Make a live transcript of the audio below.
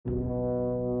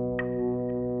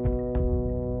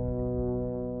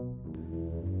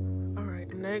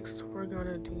next we're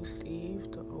gonna do Steve,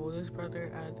 the oldest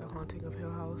brother at the Haunting of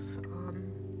Hill House.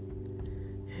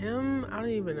 Him, I don't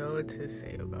even know what to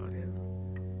say about him.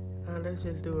 Let's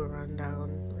just do a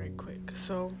rundown right quick.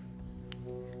 So,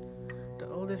 the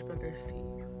oldest brother,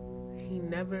 Steve, he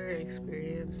never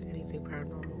experienced anything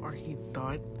paranormal, or he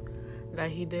thought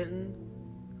that he didn't,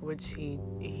 which he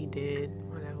did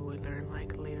whenever we learned,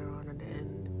 like, later on at the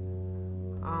end.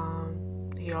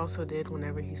 He also did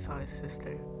whenever he saw his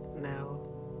sister, Nell,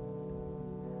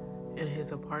 in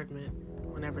his apartment.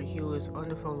 Whenever he was on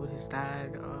the phone with his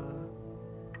dad,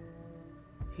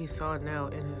 he saw Nell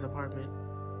in his apartment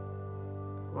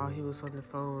while he was on the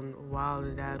phone, while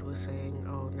the dad was saying,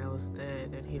 oh, Nell's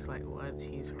dead, and he's like, what?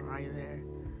 She's right there.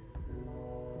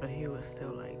 But he was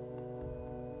still, like,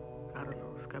 I don't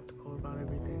know, skeptical about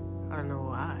everything. I don't know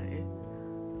why.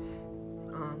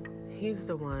 He's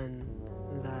the one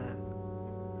that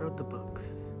wrote the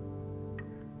books.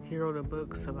 He wrote the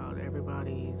books about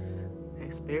everybody's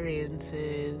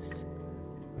experiences,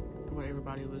 what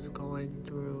everybody was going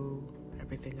through,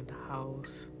 everything in the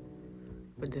house,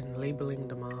 but then labeling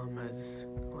the mom as,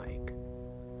 like,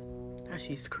 as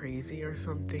she's crazy or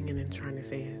something, and then trying to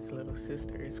say his little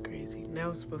sister is crazy.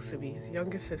 Nell's supposed to be his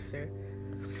youngest sister,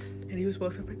 and he was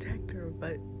supposed to protect her,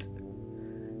 but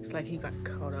it's like he got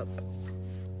caught up,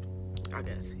 I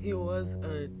guess. He was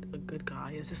a good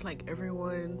guy. It's just like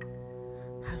everyone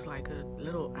has, like, a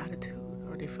little attitude,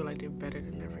 or they feel like they're better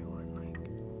than everyone. Like,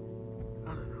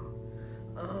 I don't know.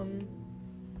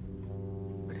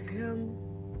 But him,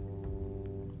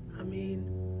 I mean,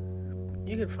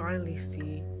 you could finally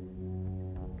see,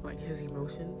 like, his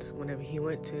emotions whenever he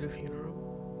went to the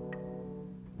funeral,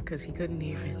 because he couldn't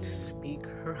even speak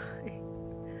right.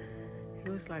 He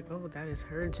was like, oh, that is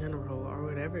her general, or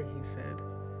whatever he said.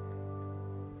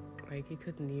 Like, he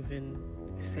couldn't even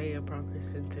say a proper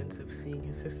sentence of seeing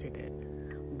his sister dead.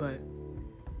 But,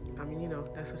 I mean, you know,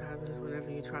 that's what happens whenever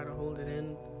you try to hold it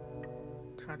in,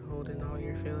 all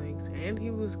your feelings. And he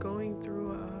was going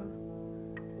through,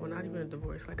 well, not even a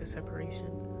divorce, like a separation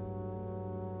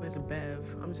with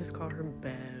Bev. I'm just call her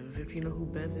Bev. If you know who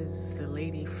Bev is, the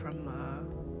lady from,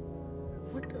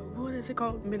 what is it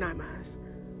called? Midnight Mass.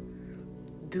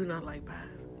 Do not like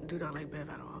Bev. Do not like Bev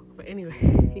at all. But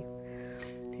anyway,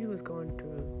 he was going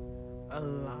through a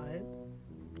lot.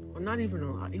 Well, not even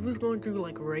a lot. He was going through,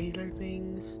 like, regular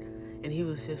things, and he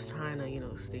was just trying to, you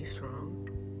know, stay strong.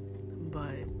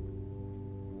 But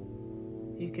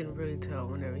you can really tell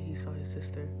whenever he saw his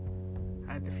sister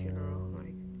at the funeral,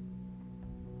 like,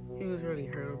 he was really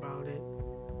hurt about it.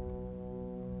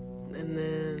 And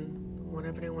then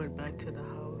whenever they went back to the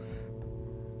house,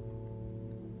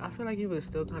 I feel like he was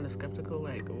still kind of skeptical,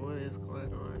 like, what is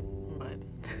going on? But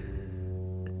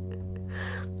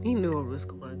he knew what was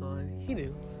going on. He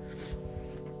knew.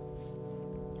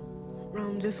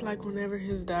 Just like whenever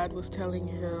his dad was telling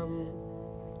him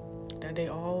that they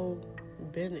all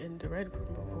been in the red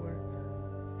room before,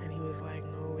 and he was like,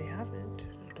 no, we haven't.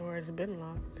 The door has been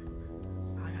locked.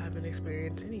 I haven't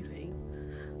experienced anything.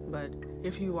 But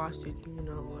if you watched it, you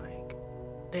know, like,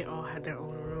 they all had their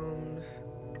own rooms.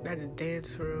 They had a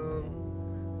dance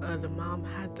room. The mom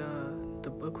had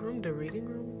the book room, the reading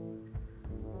room.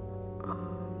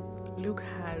 Luke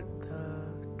had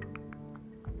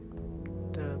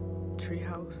the tree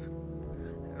house.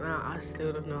 Now, I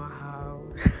still don't know how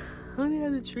he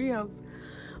had a tree house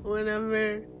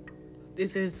whenever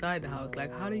it's inside the house.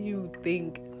 Like, how do you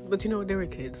think? But, you know, they were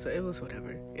kids, so it was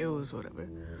whatever.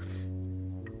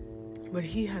 But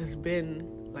he has been,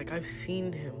 like, we've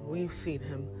seen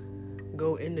him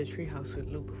go in the treehouse with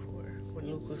Luke before, when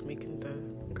Luke was making the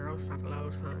girls not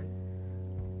allowed sign.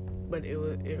 But it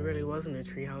really wasn't a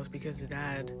treehouse, because the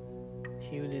dad,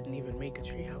 he didn't even make a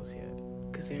treehouse yet,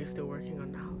 because they're still working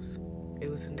on the house. It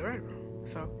was in the red room.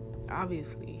 So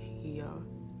obviously he,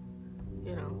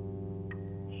 you know,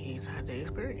 he's had the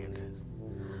experiences.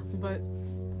 But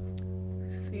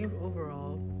Steve,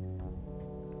 overall,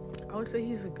 I would say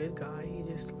he's a good guy. He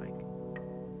just, like,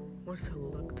 wants to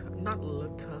look tough. Not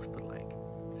look tough, but, like,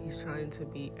 he's trying to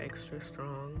be extra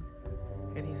strong,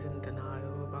 and he's in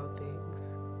denial about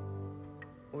things.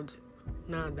 Which,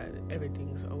 now that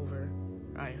everything's over,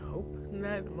 I hope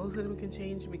that most of them can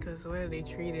change, because the way they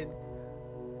treated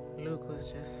Luke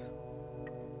was just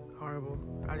horrible.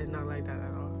 I did not like that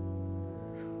at all.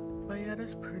 But yeah,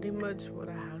 that's pretty much what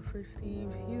I have for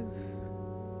Steve.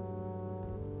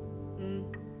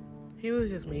 He was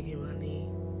just making money,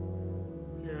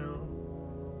 you know.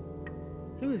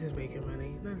 He was just making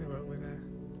money. Nothing wrong with that.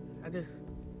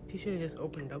 He should have just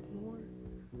opened up more,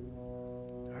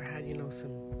 or had, you know,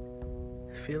 some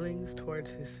feelings towards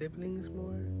his siblings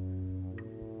more.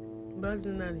 But other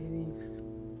than that,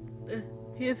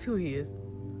 he is who he is.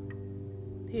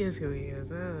 He is who he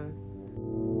is.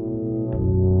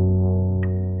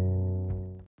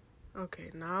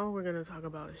 Okay, now we're gonna talk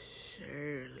about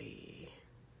Shirley,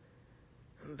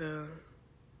 the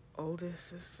oldest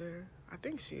sister. I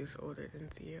think she's older than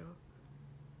Theo.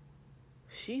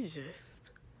 She's just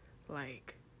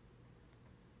like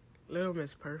Little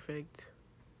Miss Perfect.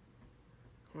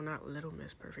 Well, not Little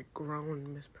Miss Perfect,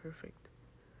 grown Miss Perfect.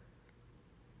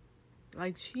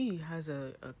 Like, she has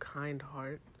a kind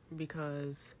heart,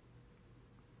 because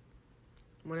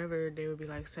whenever they would be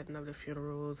like setting up the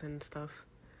funerals and stuff,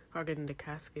 or getting the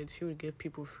caskets, she would give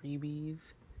people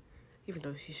freebies, even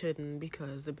though she shouldn't,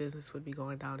 because the business would be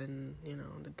going down in,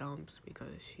 the dumps,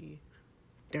 because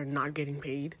they're not getting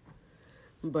paid.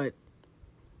 But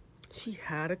she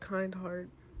had a kind heart.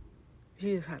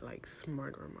 She just had like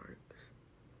smart remarks.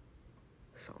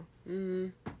 So,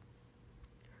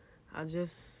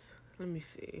 let me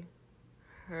see.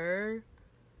 Her,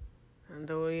 and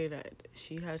the way that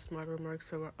she had smart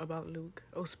remarks about Luke.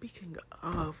 Oh, speaking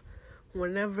of,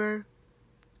 whenever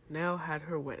Nell had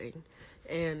her wedding,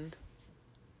 and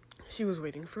she was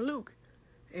waiting for Luke,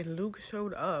 and Luke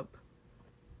showed up,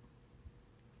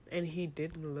 and he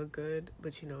didn't look good,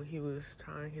 but he was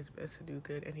trying his best to do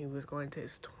good, and he was going to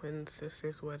his twin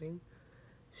sister's wedding.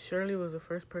 Shirley was the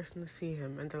first person to see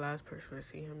him and the last person to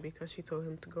see him, because she told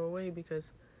him to go away,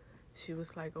 because she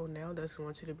was like, oh, Nell doesn't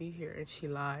want you to be here, and she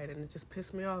lied, and it just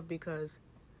pissed me off, because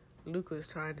Luke was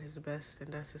trying his best,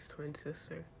 and that's his twin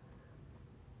sister.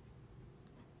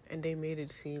 And they made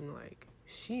it seem like,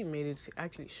 Shirley made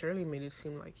it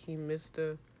seem like he missed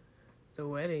the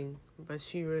wedding, but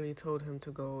she really told him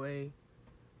to go away.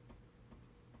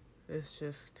 It's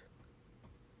just,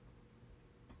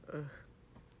 ugh.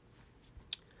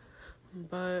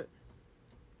 But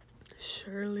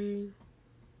Shirley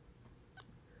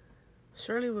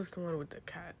was the one with the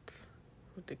cats,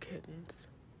 with the kittens.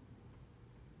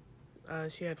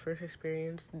 She had first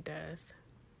experienced death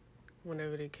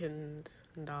whenever the kittens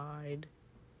died,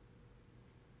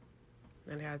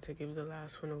 and they had to give the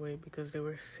last one away because they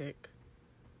were sick.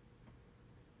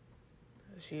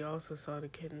 She also saw the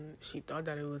kitten. She thought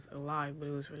that it was alive, but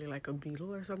it was really like a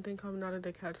beetle or something coming out of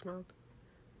the cat's mouth.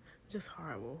 Just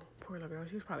horrible. Poor little girl.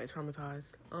 She was probably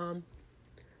traumatized.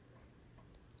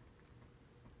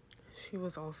 She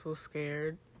was also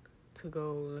scared to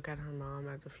go look at her mom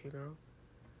at the funeral,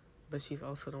 but she's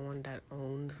also the one that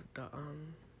owns the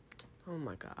oh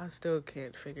my god, I still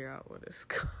can't figure out what it's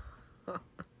called.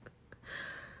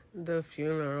 The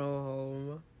funeral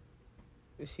home.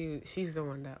 She's the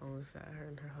one that owns that. Her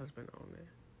and her husband own it.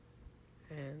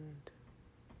 And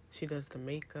she does the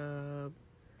makeup.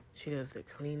 She does the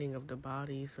cleaning of the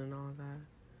bodies and all that.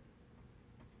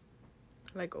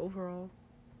 Like, overall,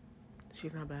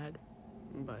 she's not bad.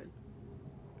 But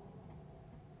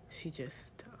she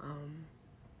just,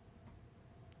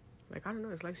 like, I don't know.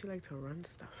 It's like she likes to run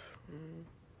stuff.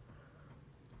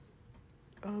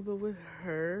 But with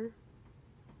her,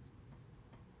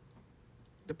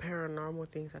 the paranormal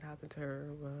things that happened to her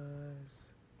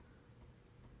was,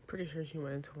 pretty sure she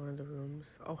went into one of the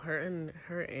rooms. Oh, her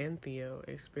and Theo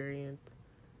experienced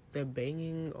the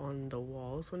banging on the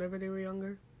walls whenever they were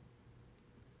younger.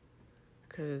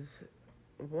 Because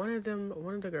one of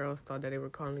the girls thought that they were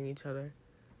calling each other,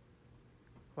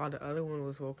 while the other one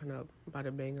was woken up by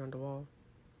the banging on the wall.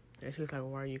 And she was like,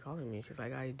 why are you calling me? She's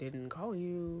like, I didn't call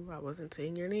you. I wasn't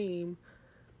saying your name.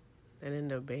 And then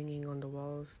the banging on the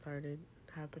walls started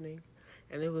happening.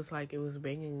 And it was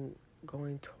banging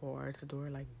going towards the door,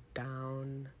 like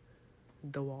down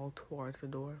the wall towards the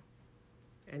door.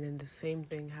 And then the same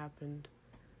thing happened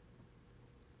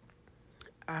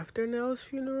after Nell's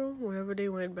funeral. Whenever they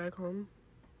went back home,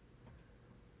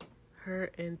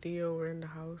 her and Theo were in the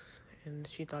house, and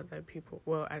she thought that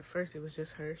at first it was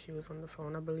just her. She was on the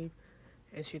phone, I believe,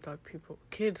 and she thought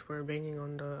kids were banging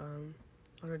on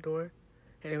the door.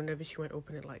 And then whenever she went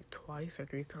open it like twice or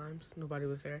 3 times, nobody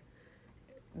was there.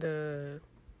 The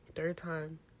third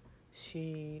time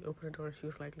she opened the door, she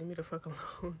was like, leave me the fuck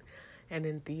alone. And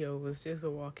then Theo was just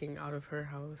walking out of her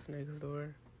house next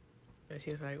door. And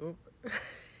she was like, oop.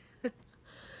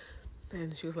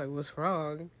 And she was like, what's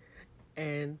wrong?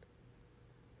 And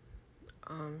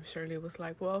Shirley was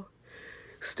like, well,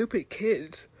 stupid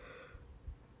kids.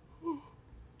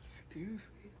 Excuse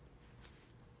me.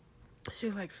 She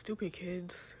was like, stupid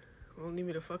kids won't leave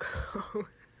me the fuck alone.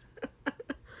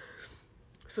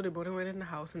 So they both went in the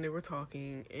house and they were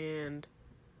talking, and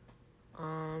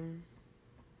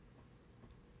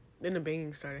then the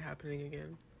banging started happening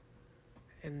again.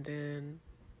 And then,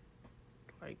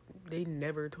 like, they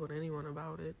never told anyone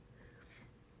about it.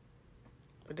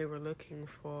 but they were looking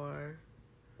for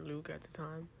Luke at the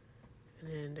time.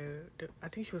 And then I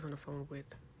think she was on the phone with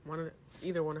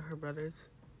either one of her brothers.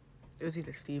 It was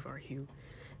either Steve or Hugh.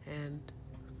 And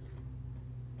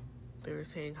they were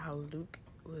saying how Luke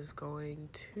was going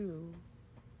to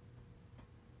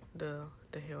the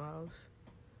Hill House.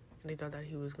 And they thought that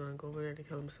he was going to go over there to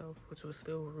kill himself, which was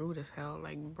still rude as hell.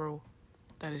 Like, bro,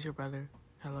 that is your brother.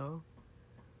 Hello?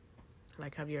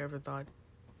 Like, have you ever thought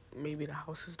maybe the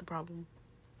house is the problem?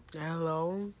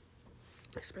 Hello?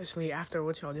 Especially after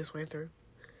what y'all just went through.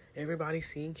 Everybody's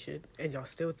seeing shit, and y'all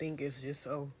still think it's just,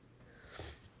 oh,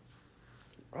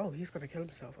 he's gonna kill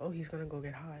himself. Oh, he's gonna go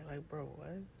get high. Like, bro,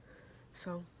 what?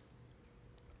 So,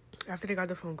 after they got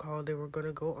the phone call, they were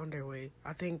gonna go on their way.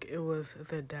 I think it was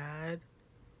the dad.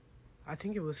 I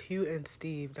think it was Hugh and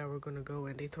Steve that were gonna go,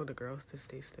 and they told the girls to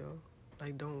stay still.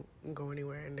 Like, don't go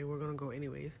anywhere, and they were gonna go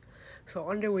anyways. So,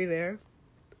 on their way there,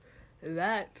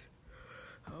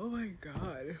 oh my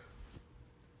God.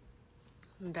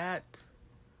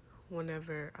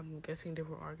 Whenever, I'm guessing they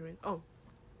were arguing. Oh,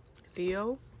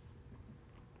 Theo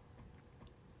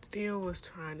was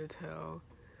trying to tell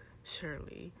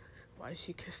Shirley why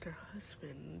she kissed her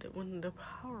husband when the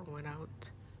power went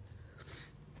out.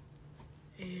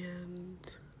 And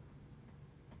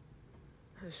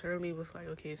Shirley was like,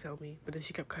 okay, tell me. But then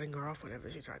she kept cutting her off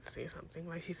whenever she tried to say something.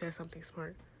 Like, she said something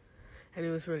smart. And it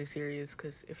was really serious,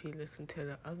 because if you listen to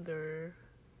the other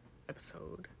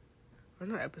episode, or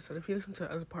not episode, if you listen to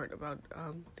the other part about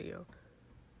Theo,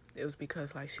 it was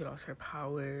because, like, she lost her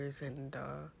powers, and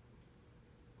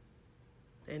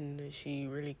she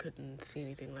really couldn't see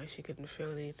anything. Like, she couldn't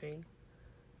feel anything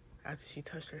after she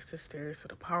touched her sister, so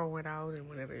the power went out, and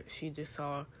whenever she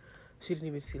didn't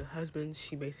even see the husband,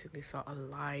 she basically saw a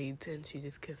light, and she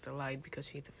just kissed the light because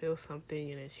she had to feel something,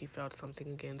 and then she felt something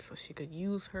again, so she could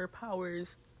use her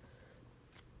powers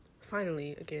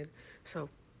finally again. So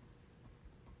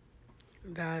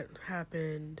that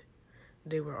happened.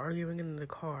 They were arguing in the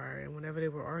car, and whenever they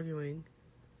were arguing,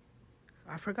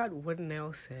 I forgot what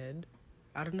Nell said.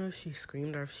 I don't know if she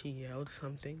screamed or if she yelled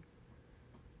something,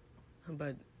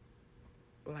 but,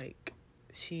 like,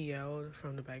 she yelled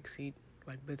from the back seat,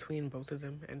 like, between both of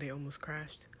them, and they almost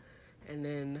crashed. And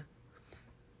then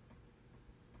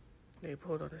they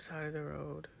pulled on the side of the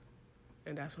road,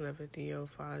 and that's whenever Theo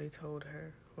finally told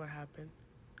her what happened.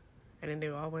 And then they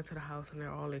all went to the house, and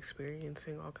they're all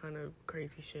experiencing all kind of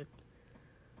crazy shit.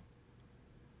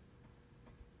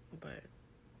 But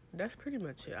that's pretty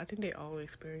much it. I think they all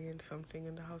experienced something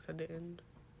in the house at the end.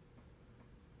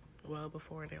 Well,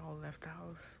 before they all left the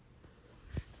house.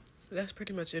 That's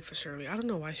pretty much it for Shirley. I don't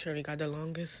know why Shirley got the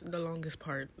longest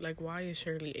part. Like, why is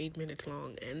Shirley 8 minutes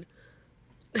long? And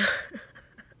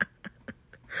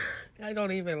I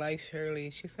don't even like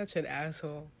Shirley. She's such an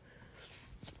asshole.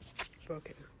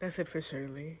 Okay, that's it for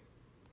Shirley.